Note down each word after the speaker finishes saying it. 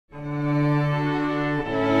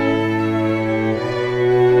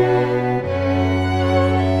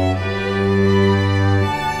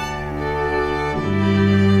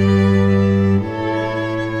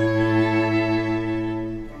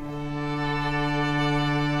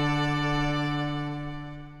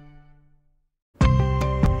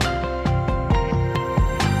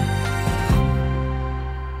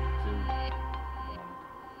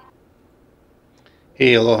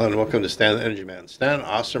Hey, aloha, and welcome to Stan the Energy Man. Stan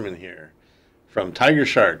Osserman here from Tiger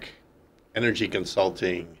Shark Energy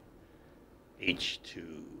Consulting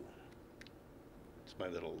H2. It's my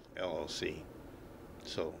little LLC.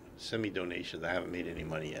 So send me donations. I haven't made any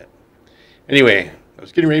money yet. Anyway, I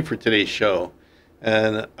was getting ready for today's show,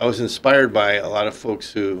 and I was inspired by a lot of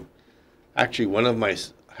folks who actually, one of my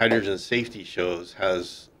hydrogen safety shows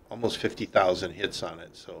has almost 50,000 hits on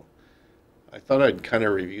it. So I thought I'd kind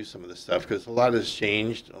of review some of this stuff because a lot has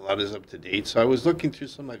changed, a lot is up to date. So I was looking through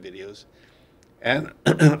some of my videos, and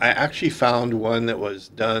I actually found one that was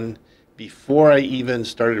done before I even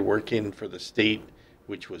started working for the state,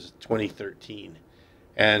 which was 2013.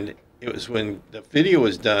 And it was when the video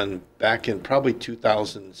was done back in probably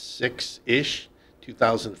 2006-ish,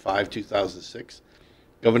 2005, 2006.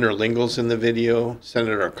 Governor Lingle's in the video,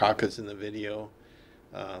 Senator Akaka's in the video.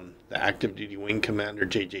 The active duty wing commander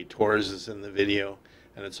J.J. Torres is in the video,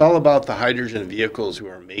 and it's all about the hydrogen vehicles we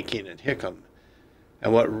are making at Hickam.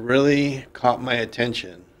 And what really caught my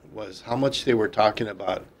attention was how much they were talking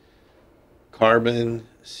about carbon,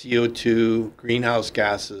 CO2, greenhouse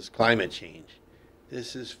gases, climate change.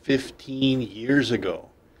 This is 15 years ago.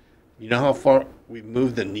 You know how far we've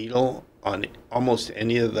moved the needle on almost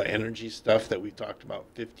any of the energy stuff that we talked about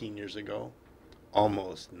 15 years ago?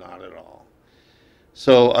 Almost not at all.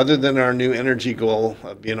 So other than our new energy goal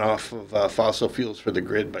of being off of fossil fuels for the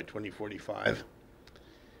grid by 2045,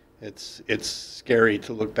 it's scary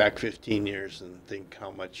to look back 15 years and think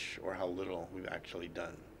how much or how little we've actually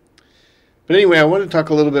done. But anyway, I want to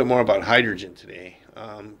talk a little bit more about hydrogen today,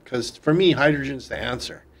 because for me, hydrogen's the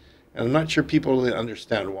answer. And I'm not sure people really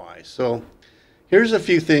understand why. So here's a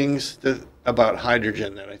few things about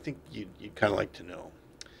hydrogen that I think you'd kind of like to know.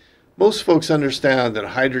 Most folks understand that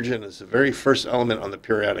hydrogen is the very first element on the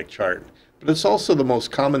periodic chart, but it's also the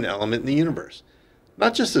most common element in the universe.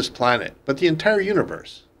 Not just this planet, but the entire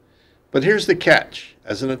universe. But here's the catch.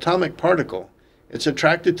 As an atomic particle, it's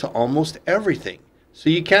attracted to almost everything. So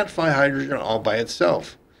you can't find hydrogen all by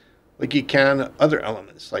itself, like you can other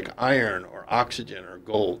elements like iron or oxygen or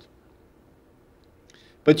gold.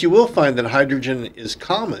 But you will find that hydrogen is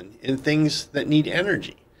common in things that need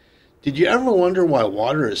energy. Did you ever wonder why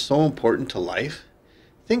water is so important to life?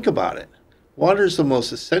 Think about it. Water is the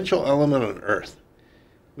most essential element on Earth.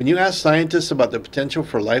 When you ask scientists about the potential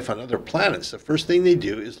for life on other planets, the first thing they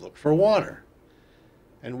do is look for water.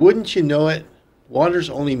 And wouldn't you know it, water's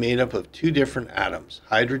only made up of two different atoms,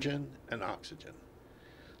 hydrogen and oxygen.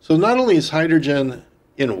 So not only is hydrogen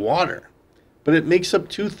in water, but it makes up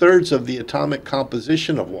 2/3 of the atomic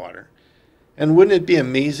composition of water. And wouldn't it be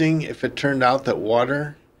amazing if it turned out that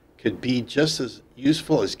water could be just as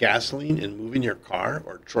useful as gasoline in moving your car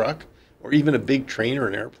or truck or even a big train or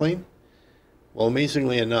an airplane? Well,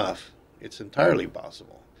 amazingly enough, it's entirely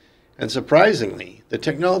possible. And surprisingly, the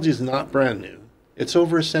technology is not brand new. It's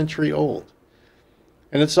over a century old.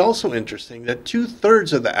 And it's also interesting that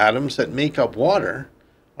 2/3 of the atoms that make up water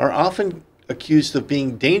are often accused of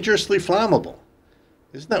being dangerously flammable.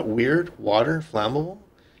 Isn't that weird? Water, flammable?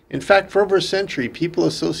 In fact, for over a century, people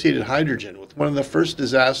associated hydrogen with one of the first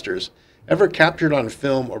disasters ever captured on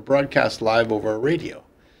film or broadcast live over a radio.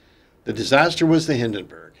 The disaster was the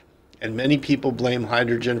Hindenburg, and many people blame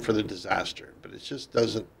hydrogen for the disaster, but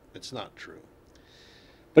it's not true.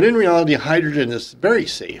 But in reality, hydrogen is very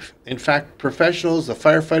safe. In fact, professionals, the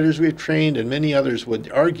firefighters we've trained, and many others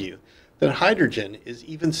would argue that hydrogen is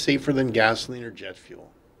even safer than gasoline or jet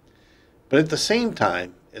fuel. But at the same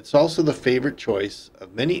time, it's also the favorite choice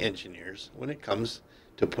of many engineers when it comes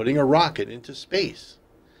to putting a rocket into space.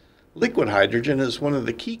 Liquid hydrogen is one of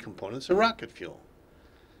the key components of rocket fuel.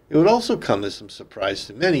 It would also come as some surprise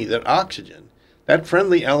to many that oxygen, that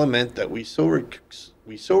friendly element that we so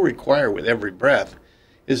require with every breath,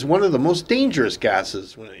 is one of the most dangerous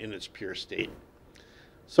gases when in its pure state.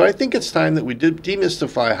 So I think it's time that we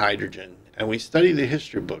demystify hydrogen and we study the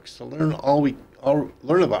history books to learn about all we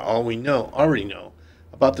already know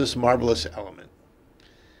about this marvelous element.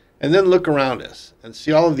 And then look around us and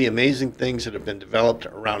see all of the amazing things that have been developed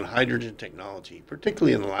around hydrogen technology,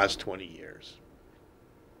 particularly in the last 20 years.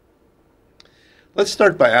 Let's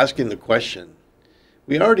start by asking the question.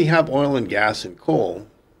 We already have oil and gas and coal,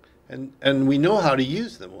 and we know how to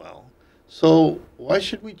use them well. So why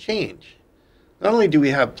should we change? Not only do we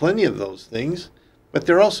have plenty of those things, but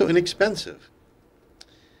they're also inexpensive.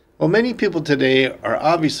 Well, many people today are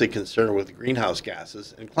obviously concerned with greenhouse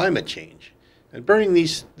gases and climate change, and burning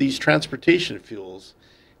these transportation fuels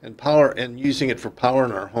and power and using it for power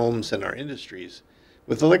in our homes and our industries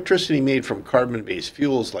with electricity made from carbon-based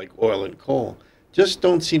fuels like oil and coal just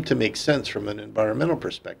don't seem to make sense from an environmental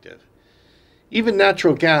perspective. Even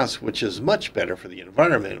natural gas, which is much better for the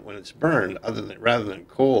environment when it's burned rather than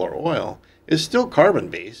coal or oil, is still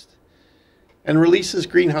carbon-based and releases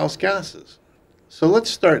greenhouse gases. So let's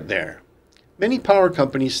start there. Many power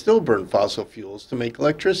companies still burn fossil fuels to make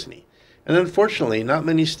electricity, and unfortunately, not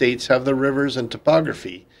many states have the rivers and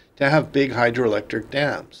topography to have big hydroelectric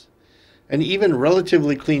dams. And even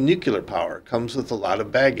relatively clean nuclear power comes with a lot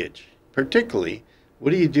of baggage. Particularly,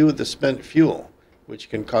 what do you do with the spent fuel, which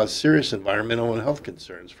can cause serious environmental and health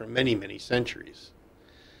concerns for many, many centuries?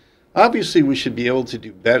 Obviously, we should be able to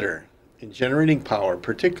do better in generating power,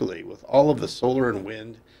 particularly with all of the solar and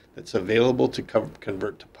wind that's available to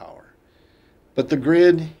convert to power. But the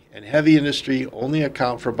grid and heavy industry only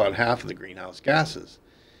account for about half of the greenhouse gases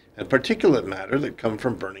and particulate matter that come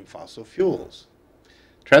from burning fossil fuels.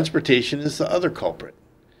 Transportation is the other culprit.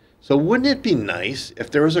 So wouldn't it be nice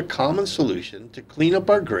if there was a common solution to clean up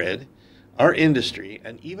our grid, our industry,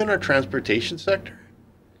 and even our transportation sector?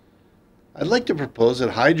 I'd like to propose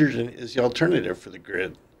that hydrogen is an alternative for the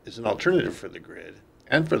grid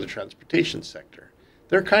and for the transportation sector.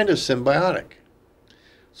 They're kind of symbiotic.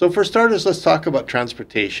 So for starters, let's talk about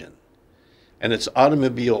transportation and its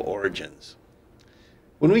automobile origins.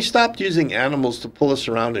 When we stopped using animals to pull us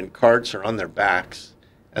around in carts or on their backs,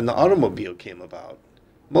 and the automobile came about,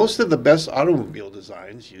 most of the best automobile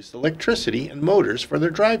designs used electricity and motors for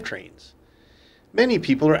their drivetrains. Many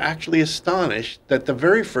people are actually astonished that the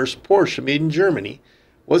very first Porsche made in Germany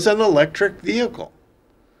was an electric vehicle.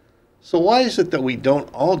 So why is it that we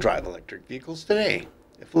don't all drive electric vehicles today,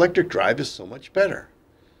 if electric drive is so much better?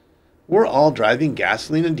 We're all driving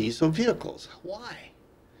gasoline and diesel vehicles. Why?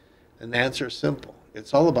 And the answer is simple.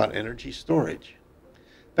 It's all about energy storage.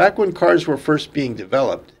 Back when cars were first being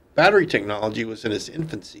developed, battery technology was in its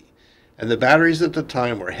infancy, and the batteries at the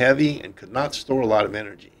time were heavy and could not store a lot of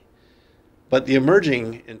energy. But the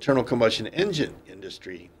emerging internal combustion engine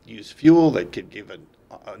industry used fuel that could give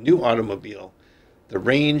a new automobile the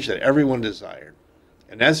range that everyone desired.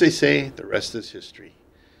 And as they say, the rest is history.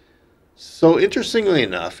 So interestingly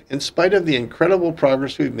enough, in spite of the incredible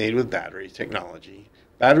progress we've made with battery technology,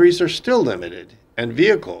 batteries are still limited, and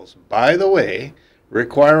vehicles, by the way,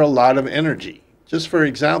 require a lot of energy. Just for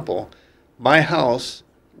example, my house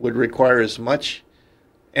would require as much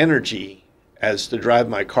energy as to drive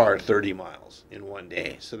my car 30 miles in one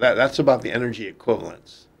day. So that's about the energy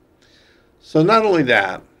equivalence. So not only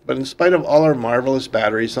that, but in spite of all our marvelous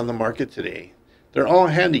batteries on the market today, they're all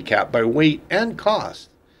handicapped by weight and cost.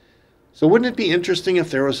 So wouldn't it be interesting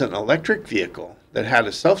if there was an electric vehicle that had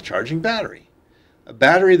a self-charging battery? A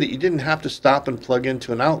battery that you didn't have to stop and plug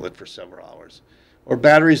into an outlet for several hours, or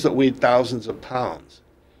batteries that weighed thousands of pounds.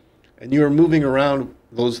 And you were moving around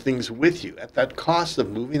those things with you at that cost of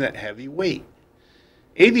moving that heavy weight.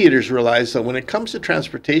 Aviators realize that when it comes to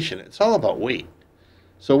transportation, it's all about weight.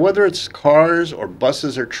 So whether it's cars or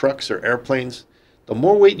buses or trucks or airplanes, the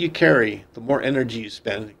more weight you carry, the more energy you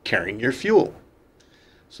spend carrying your fuel.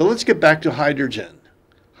 So let's get back to hydrogen.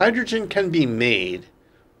 Hydrogen can be made,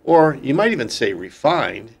 or you might even say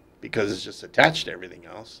refined, because it's just attached to everything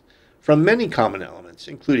else, from many common elements,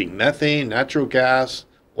 including methane, natural gas,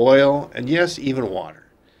 oil, and yes, even water.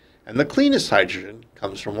 And the cleanest hydrogen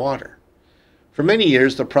comes from water. For many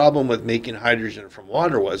years, the problem with making hydrogen from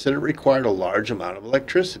water was that it required a large amount of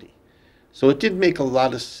electricity. So it didn't make a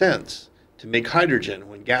lot of sense to make hydrogen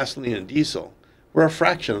when gasoline and diesel were a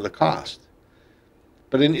fraction of the cost.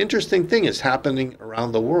 But an interesting thing is happening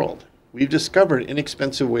around the world. We've discovered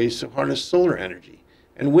inexpensive ways to harness solar energy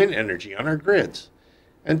and wind energy on our grids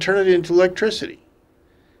and turn it into electricity.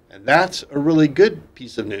 And that's a really good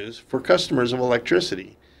piece of news for customers of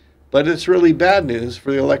electricity, but it's really bad news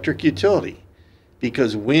for the electric utility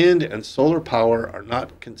because wind and solar power are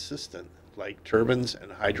not consistent like turbines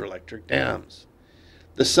and hydroelectric dams.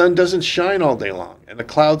 The sun doesn't shine all day long and the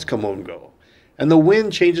clouds come and go, and the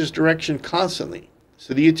wind changes direction constantly.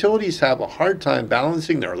 So the utilities have a hard time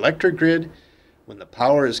balancing their electric grid when the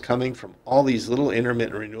power is coming from all these little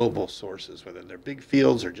intermittent renewable sources, whether they're big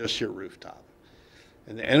fields or just your rooftop.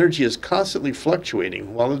 And the energy is constantly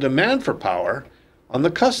fluctuating while the demand for power on the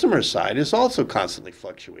customer side is also constantly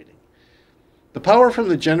fluctuating. The power from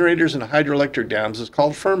the generators and hydroelectric dams is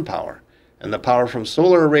called firm power, and the power from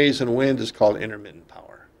solar arrays and wind is called intermittent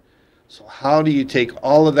power. So how do you take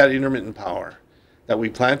all of that intermittent power that we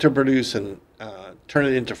plan to produce and turn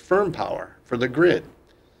it into firm power for the grid?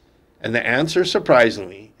 And the answer,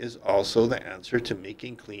 surprisingly, is also the answer to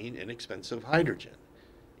making clean, inexpensive hydrogen.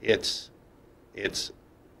 It's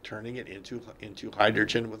turning it into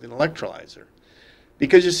hydrogen with an electrolyzer.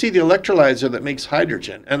 Because you see, the electrolyzer that makes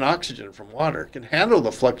hydrogen and oxygen from water can handle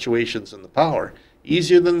the fluctuations in the power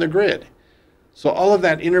easier than the grid. So all of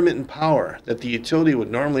that intermittent power that the utility would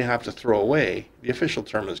normally have to throw away, the official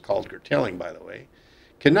term is called curtailing, by the way,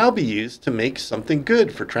 can now be used to make something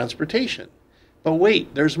good for transportation. But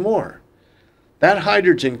wait, there's more. That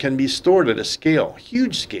hydrogen can be stored at a scale,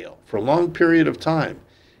 huge scale, for a long period of time,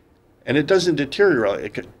 and it doesn't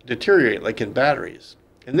deteriorate like in batteries.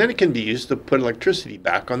 And then it can be used to put electricity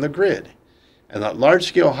back on the grid. And that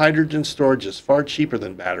large-scale hydrogen storage is far cheaper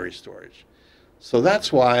than battery storage. So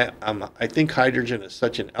that's why I think hydrogen is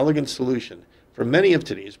such an elegant solution for many of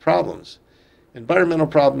today's problems, environmental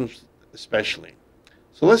problems especially.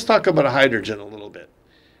 So let's talk about hydrogen a little bit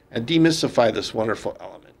and demystify this wonderful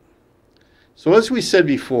element. So as we said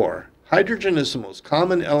before, hydrogen is the most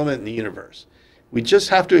common element in the universe. We just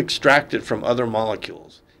have to extract it from other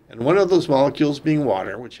molecules. And one of those molecules being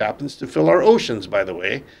water, which happens to fill our oceans, by the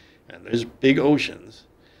way, and there's big oceans.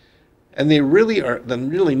 And the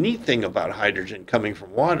really neat thing about hydrogen coming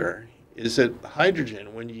from water is that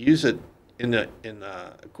hydrogen, when you use it in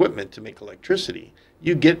equipment to make electricity,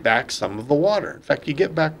 you get back some of the water. In fact, you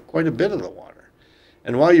get back quite a bit of the water.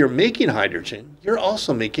 And while you're making hydrogen, you're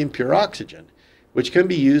also making pure oxygen, which can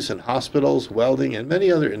be used in hospitals, welding, and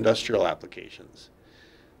many other industrial applications.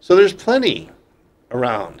 So there's plenty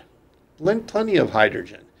around, plenty of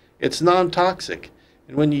hydrogen. It's non-toxic,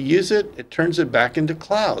 and when you use it, it turns it back into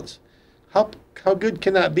clouds. How good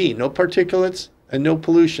can that be? No particulates and no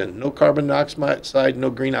pollution, no carbon dioxide, no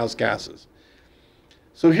greenhouse gases.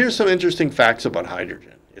 So here's some interesting facts about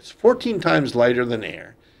hydrogen. It's 14 times lighter than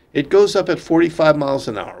air. It goes up at 45 miles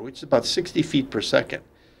an hour, which is about 60 feet per second.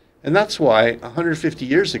 And that's why 150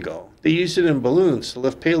 years ago, they used it in balloons to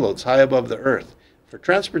lift payloads high above the Earth for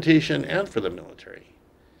transportation and for the military.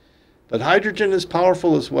 But hydrogen is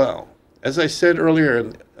powerful as well. As I said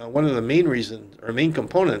earlier, one of the main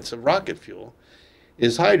components of rocket fuel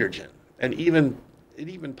is hydrogen, and it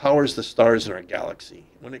even powers the stars in our galaxy.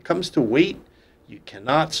 When it comes to weight, you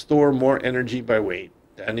cannot store more energy by weight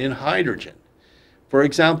than in hydrogen. For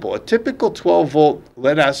example, a typical 12-volt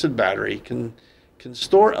lead-acid battery can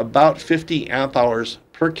store about 50 amp hours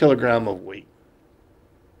per kilogram of weight.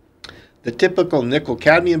 The typical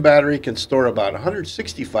nickel-cadmium battery can store about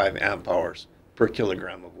 165 amp hours per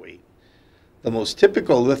kilogram of weight. The most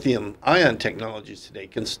typical lithium-ion technologies today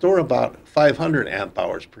can store about 500 amp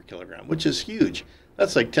hours per kilogram, which is huge.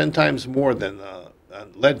 That's like 10 times more than a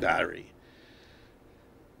lead battery.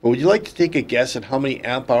 But would you like to take a guess at how many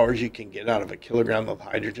amp hours you can get out of a kilogram of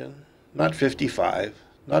hydrogen? Not 55,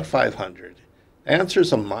 not 500. The answer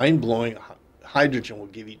is a mind-blowing. Hydrogen will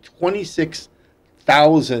give you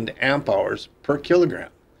 26,000 amp hours per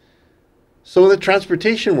kilogram. So in the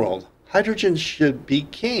transportation world, hydrogen should be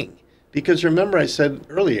king. Because remember I said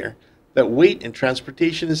earlier that weight in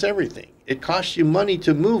transportation is everything. It costs you money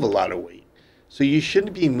to move a lot of weight. So you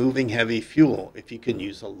shouldn't be moving heavy fuel if you can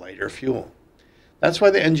use a lighter fuel. That's why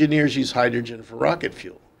the engineers use hydrogen for rocket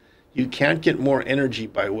fuel. You can't get more energy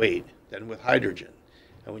by weight than with hydrogen.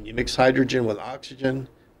 And when you mix hydrogen with oxygen,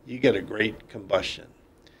 you get a great combustion.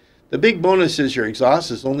 The big bonus is your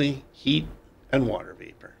exhaust is only heat and water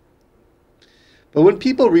vapor. But when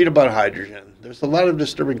people read about hydrogen, there's a lot of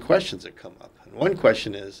disturbing questions that come up. And one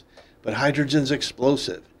question is, but hydrogen's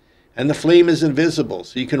explosive, and the flame is invisible,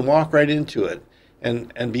 so you can walk right into it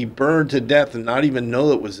and be burned to death and not even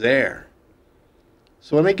know it was there.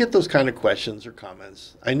 So when I get those kind of questions or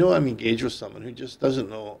comments, I know I'm engaged with someone who just doesn't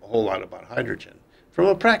know a whole lot about hydrogen from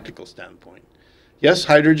a practical standpoint. Yes,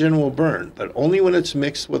 hydrogen will burn, but only when it's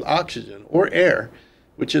mixed with oxygen or air,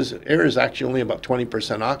 air is actually only about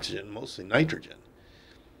 20% oxygen, mostly nitrogen.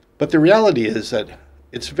 But the reality is that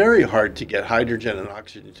it's very hard to get hydrogen and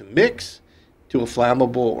oxygen to mix to a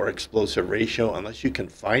flammable or explosive ratio unless you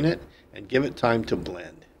confine it and give it time to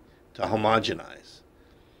blend, to homogenize.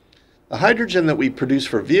 The hydrogen that we produce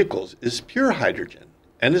for vehicles is pure hydrogen,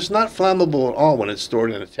 and it's not flammable at all when it's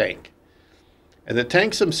stored in a tank. And the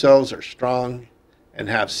tanks themselves are strong and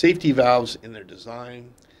have safety valves in their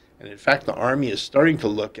design. And in fact, the Army is starting to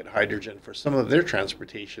look at hydrogen for some of their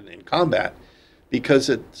transportation in combat because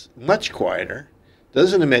it's much quieter,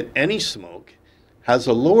 doesn't emit any smoke, has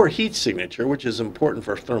a lower heat signature, which is important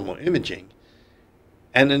for thermal imaging,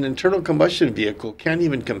 and an internal combustion vehicle can't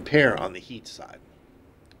even compare on the heat side.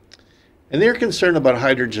 And they're concerned about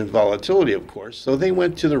hydrogen volatility, of course, so they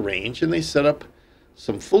went to the range and they set up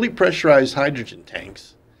some fully pressurized hydrogen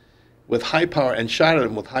tanks with high power and shot at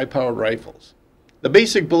them with high-powered rifles. The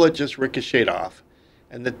basic bullet just ricocheted off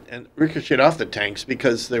and ricocheted off the tanks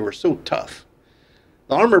because they were so tough.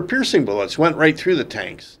 The armor-piercing bullets went right through the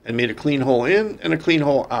tanks and made a clean hole in and a clean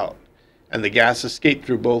hole out, and the gas escaped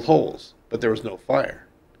through both holes, but there was no fire.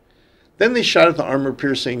 Then they shot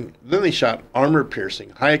armor-piercing,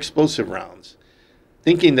 high explosive rounds,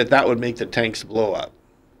 thinking that that would make the tanks blow up.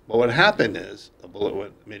 But what happened is the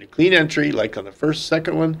bullet made a clean entry, like on the first,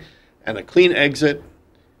 second one, and a clean exit.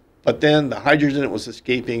 But then the hydrogen it was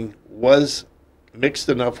escaping was mixed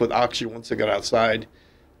enough with oxygen once it got outside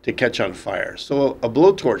to catch on fire. So a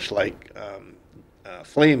blowtorch-like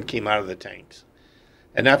flame came out of the tanks.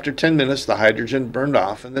 And after 10 minutes, the hydrogen burned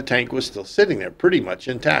off, and the tank was still sitting there pretty much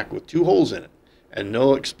intact with 2 holes in it and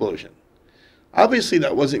no explosion. Obviously,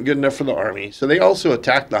 that wasn't good enough for the Army, so they also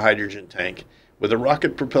attacked the hydrogen tank with a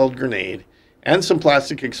rocket-propelled grenade and some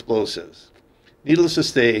plastic explosives. Needless to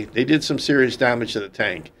say, they did some serious damage to the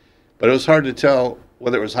tank, but it was hard to tell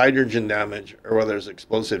whether it was hydrogen damage or whether it was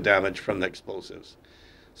explosive damage from the explosives.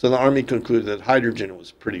 So the Army concluded that hydrogen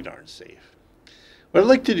was pretty darn safe. What I'd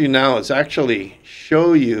like to do now is actually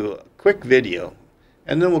show you a quick video,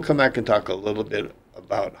 and then we'll come back and talk a little bit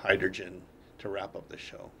about hydrogen to wrap up the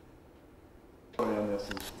show. On this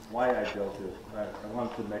is why I built it. I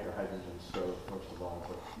wanted to make a hydrogen stove, first of all,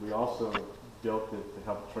 but we also built it to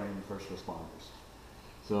help train first responders.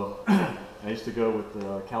 So I used to go with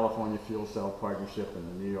the California Fuel Cell Partnership and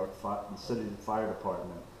the New York City Fire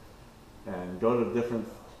Department and go to different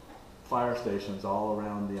fire stations all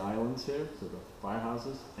around the islands here, to the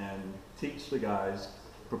firehouses, and teach the guys,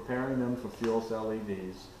 preparing them for fuel cell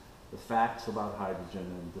EVs, the facts about hydrogen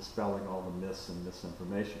and dispelling all the myths and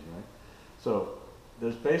misinformation, right? So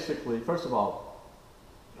there's basically, first of all,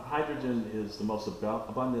 hydrogen is the most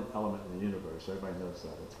abundant element in the universe. Everybody knows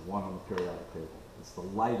that. It's 1 on the periodic table. It's the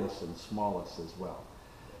lightest and smallest as well.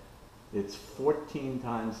 It's 14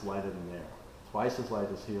 times lighter than air, twice as light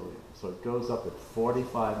as helium. So it goes up at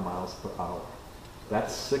 45 miles per hour.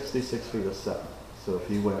 That's 66 feet a second. So if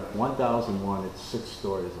you went 1001, it's 6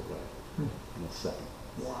 stories away in a second.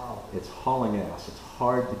 Wow. It's hauling ass. It's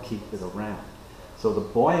hard to keep it around. So the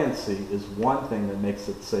buoyancy is one thing that makes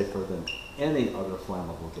it safer than any other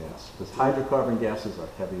flammable gas, because hydrocarbon gases are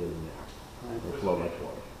heavier than air. They flow like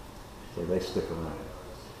water, so they stick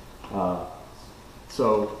around.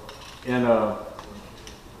 So in a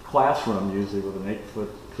classroom, usually with an 8-foot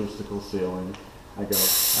acoustical ceiling, I go,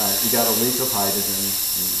 you got a leak of hydrogen,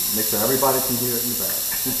 make sure everybody can hear it in the back.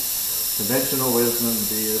 Conventional wisdom would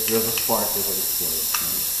be if there's a spark, it would explode.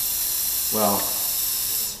 Right? Well,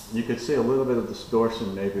 you could see a little bit of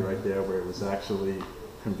distortion maybe right there where it was actually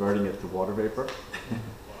converting it to water vapor.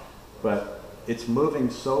 But it's moving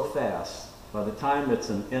so fast, by the time it's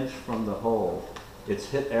an inch from the hole, it's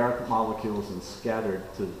hit air molecules and scattered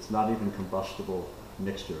to it's not even combustible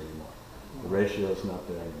mixture anymore. The ratio is not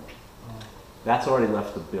there anymore. That's already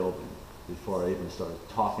left the building before I even started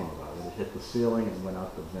talking about it. It hit the ceiling and went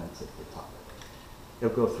out the vents at the top.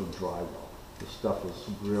 It'll go through drywall. The stuff is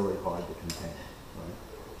really hard to contain, right?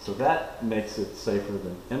 So that makes it safer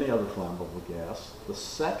than any other flammable gas. The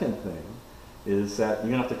second thing is that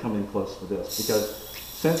you're going to have to come in close for this, because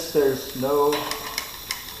since there's no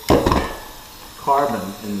carbon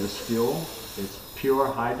in this fuel, it's pure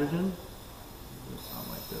hydrogen. It'll sound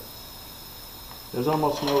like this. There's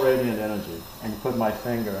almost no radiant energy. I can put my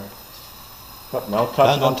finger, no,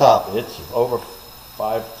 touch it on top. It's over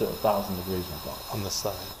 5 to 1,000 degrees on top. On the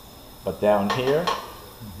side. But down here,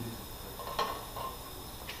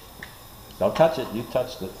 don't touch it. You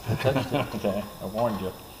touched it. I touched it. Okay, I warned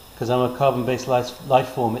you. Because I'm a carbon-based life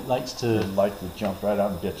form, it likes to... It'd like to jump right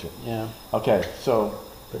out and get you. Yeah. Okay, so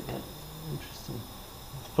But, interesting.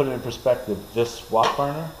 to put it in perspective, this wok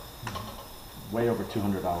burner, way over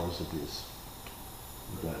 200 hours of use.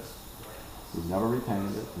 Okay. We've never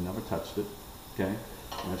repainted it, we never touched it, okay?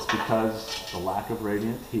 And it's because the lack of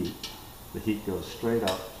radiant heat, the heat goes straight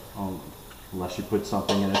up only, unless you put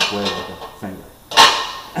something in its way like a finger.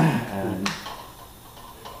 And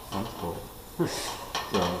that's cold.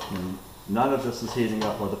 So none of this is heating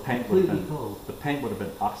up, or the paint would have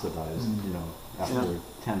been oxidized, you know, after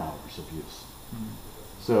 10 hours of use.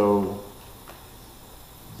 So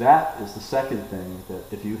that is the second thing,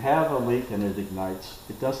 that if you have a leak and it ignites,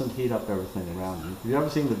 it doesn't heat up everything around you. Have you ever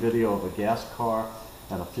seen the video of a gas car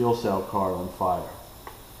and a fuel cell car on fire?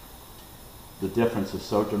 The difference is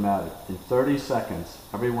so dramatic. In 30 seconds,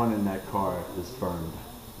 everyone in that car is burned.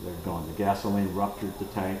 They're gone. The gasoline ruptured the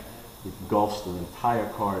tank, it engulfs the entire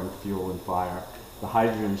car in fuel and fire. The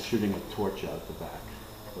hydrogen is shooting a torch out the back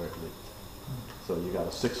where it leaked. So you got a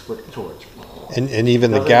 6-foot torch. And even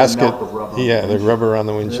the gasket, the rubber around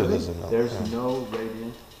the windshield doesn't melt. There's no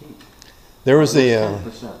radiant heat. There was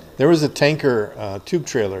a tanker tube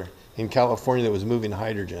trailer in California that was moving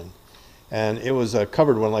hydrogen, and it was a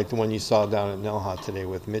covered one like the one you saw down at Nelha today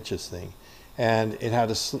with Mitch's thing, and it had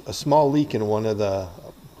a small leak in one of the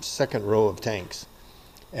second row of tanks.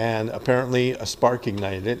 And apparently a spark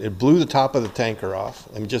ignited it. It blew the top of the tanker off,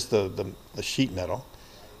 I mean just the sheet metal,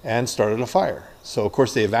 and started a fire. So of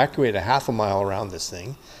course they evacuated a half a mile around this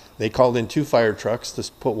thing. They called in 2 fire trucks to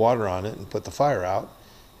put water on it and put the fire out,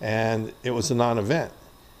 and it was a non-event.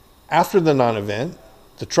 After the non-event,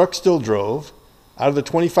 the truck still drove. Out of the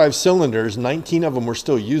 25 cylinders, 19 of them were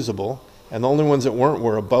still usable, and the only ones that weren't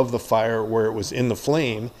were above the fire where it was in the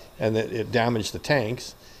flame and that it damaged the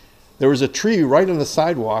tanks. There was a tree right on the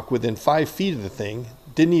sidewalk within 5 feet of the thing,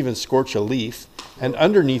 didn't even scorch a leaf, and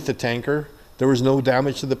underneath the tanker, there was no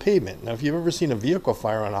damage to the pavement. Now, if you've ever seen a vehicle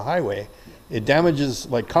fire on a highway, it damages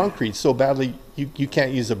like concrete so badly you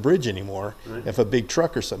can't use a bridge anymore if a big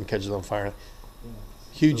truck or something catches on fire.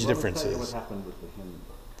 Huge So let me tell you differences. what happened with the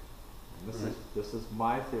Hindenburg. And this is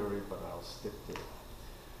my theory, but I'll stick to it.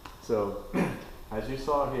 So, as you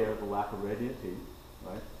saw here, the lack of radiant heat,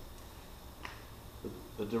 right?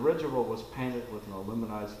 The dirigible was painted with an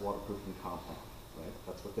aluminized waterproofing compound, right?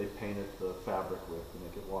 That's what they painted the fabric with to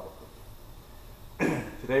make it waterproof.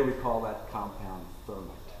 Today we call that compound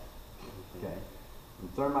thermite, okay?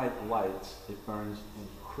 When thermite lights, it burns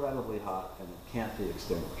incredibly hot and it can't be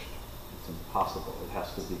extinguished. It's impossible, it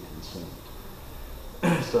has to be consumed.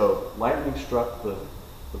 So lightning struck the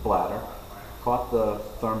bladder, caught the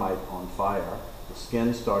thermite on fire, the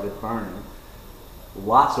skin started burning,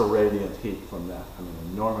 lots of radiant heat from that, I mean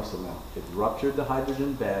enormous amount. It ruptured the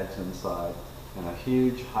hydrogen bags inside and a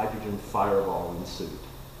huge hydrogen fireball ensued.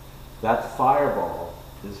 That fireball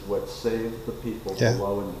is what saved the people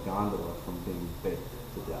below in the gondola from being baked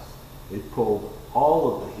to death. It pulled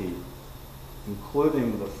all of the heat,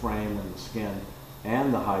 including the frame and the skin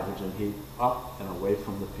and the hydrogen heat, up and away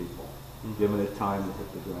from the people, giving it time to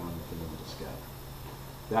hit the ground and for them to scatter.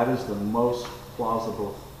 That is the most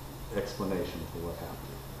plausible explanation for what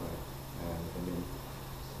happened, right? And I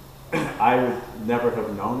mean, I would never have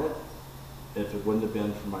known it if it wouldn't have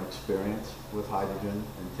been for my experience with hydrogen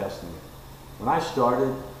and testing it. When I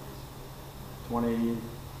started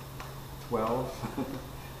 2012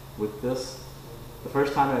 with this, the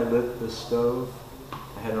first time I lit this stove,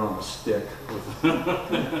 I had it on a stick with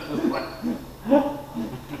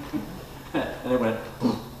and it went I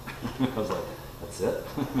was like, that's it?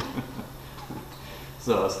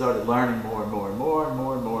 So I started learning more and more and more and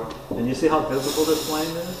more and more. And you see how visible this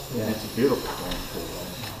flame is? Yeah. It's a beautiful flame too.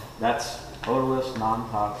 Right? That's odorless,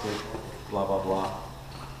 non-toxic, blah, blah, blah.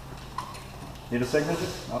 Need a signature?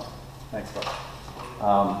 Oh, thanks, bud.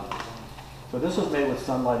 So this was made with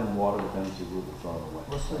sunlight and water with energy rule to throw it away.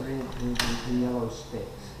 What's the yellow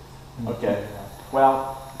sticks? Okay.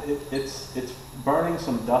 Well, it's burning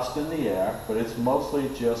some dust in the air, but it's mostly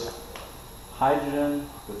just hydrogen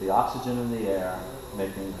with the oxygen in the air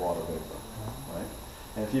making water vapor, right?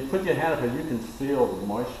 And if you put your hand up here, you can feel the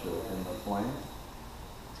moisture in the flame.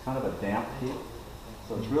 It's kind of a damp heat.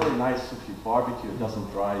 So it's really nice if you barbecue, it doesn't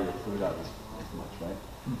dry your food out as much, right?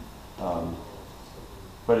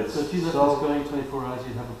 But it's So if you left this going 24 hours,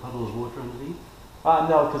 you'd have a puddle of water underneath?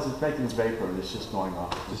 no, because it's making vapor and it's just going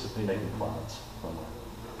off, it's just making clouds somewhere.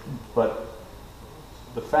 But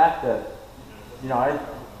the fact that, you know,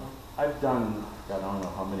 I've done, God, I don't know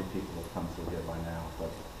how many people have come through here by now,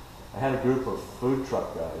 but I had a group of food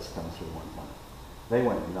truck guys come through one time. They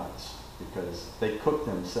went nuts because they cook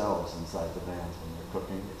themselves inside the vans when they're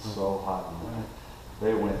cooking. It's so hot in there.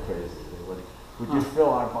 They went crazy. They would you fill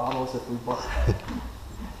our bottles if we bought?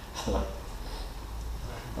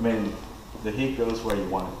 I mean, the heat goes where you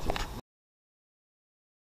want it to.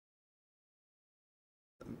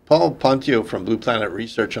 Paul Pontio from Blue Planet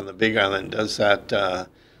Research on the Big Island does that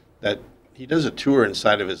he does a tour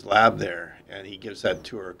inside of his lab there, and he gives that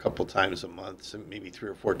tour a couple times a month, so maybe 3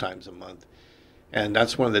 or 4 times a month. And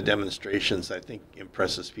that's one of the demonstrations I think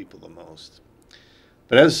impresses people the most.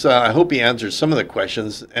 But as I hope he answers some of the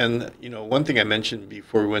questions, and you know, one thing I mentioned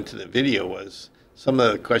before we went to the video was some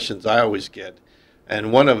of the questions I always get,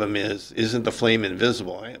 and one of them is, isn't the flame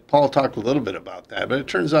invisible? Paul talked a little bit about that, but it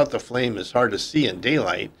turns out the flame is hard to see in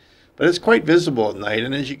daylight, but it's quite visible at night,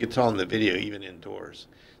 and as you can tell in the video, even indoors.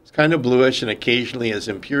 It's kind of bluish, and occasionally as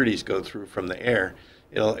impurities go through from the air,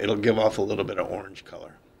 it'll give off a little bit of orange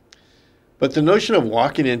color. But the notion of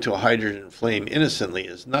walking into a hydrogen flame innocently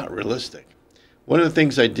is not realistic. One of the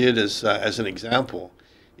things I did is, as an example,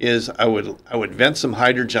 is I would vent some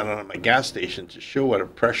hydrogen on my gas station to show what a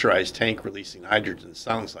pressurized tank releasing hydrogen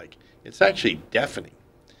sounds like. It's actually deafening.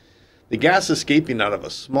 The gas escaping out of a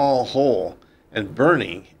small hole and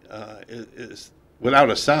burning is without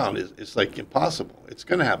a sound is like impossible. It's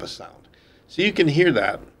going to have a sound. So you can hear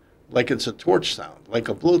that like it's a torch sound, like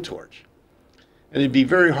a blowtorch. And it'd be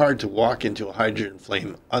very hard to walk into a hydrogen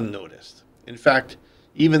flame unnoticed. In fact,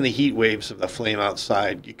 even the heat waves of the flame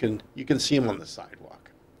outside, you can see them on the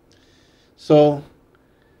sidewalk. So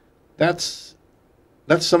that's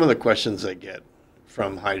some of the questions I get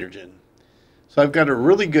from hydrogen. So I've got a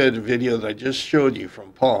really good video that I just showed you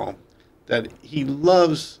from Paul that he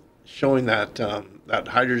loves showing that that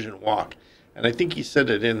hydrogen walk. And I think he said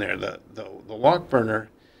it in there. The walk burner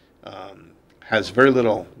has very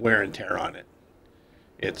little wear and tear on it.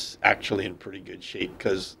 It's actually in pretty good shape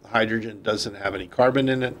because hydrogen doesn't have any carbon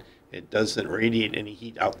in it. It doesn't radiate any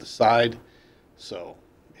heat out the side. So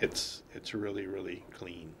it's really, really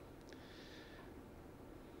clean.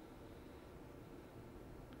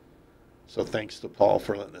 So thanks to Paul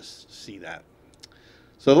for letting us see that.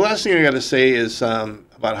 So the last thing I got to say is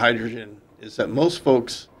about hydrogen is that most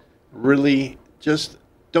folks really just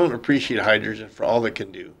don't appreciate hydrogen for all it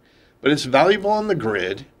can do. But it's valuable on the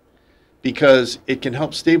grid because it can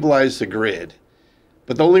help stabilize the grid.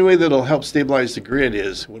 But the only way that it'll help stabilize the grid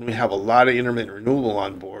is when we have a lot of intermittent renewable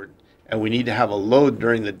on board and we need to have a load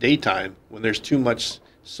during the daytime when there's too much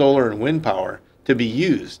solar and wind power to be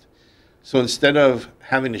used. So instead of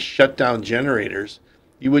having to shut down generators,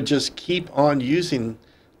 you would just keep on using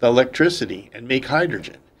the electricity and make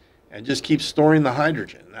hydrogen and just keep storing the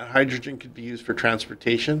hydrogen. That hydrogen could be used for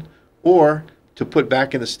transportation or to put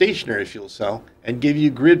back in a stationary fuel cell and give you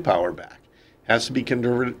grid power back. It has to be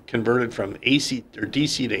converted from AC or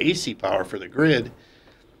DC to AC power for the grid,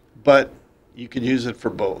 but you could use it for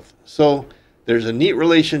both. So there's a neat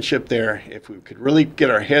relationship there if we could really get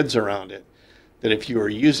our heads around it, that if you are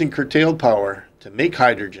using curtailed power to make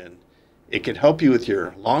hydrogen, it could help you with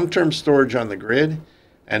your long-term storage on the grid,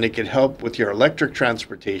 and it could help with your electric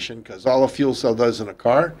transportation because all a fuel cell does in a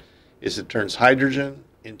car is it turns hydrogen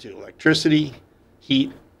into electricity,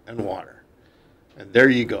 heat, and water. And there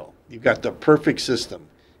you go. You've got the perfect system.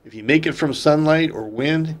 If you make it from sunlight or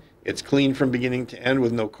wind, it's clean from beginning to end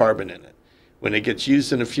with no carbon in it. When it gets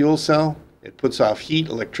used in a fuel cell, it puts off heat,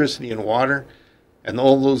 electricity, and water, and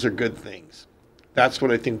all those are good things. That's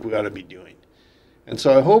what I think we ought to be doing. And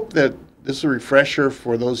so I hope that this is a refresher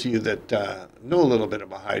for those of you that know a little bit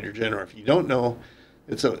about hydrogen, or if you don't know,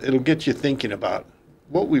 it'll get you thinking about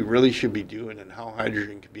what we really should be doing and how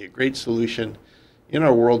hydrogen can be a great solution in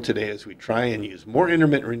our world today as we try and use more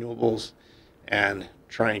intermittent renewables and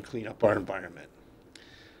try and clean up our environment.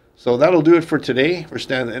 So that'll do it for today. For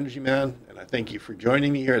Stan the Energy Man, and I thank you for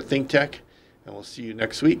joining me here at ThinkTech, and we'll see you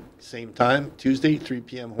next week, same time, Tuesday, 3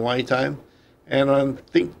 p.m. Hawaii time, and on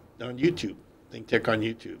YouTube, ThinkTech on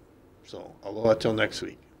YouTube. So aloha till next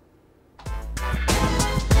week.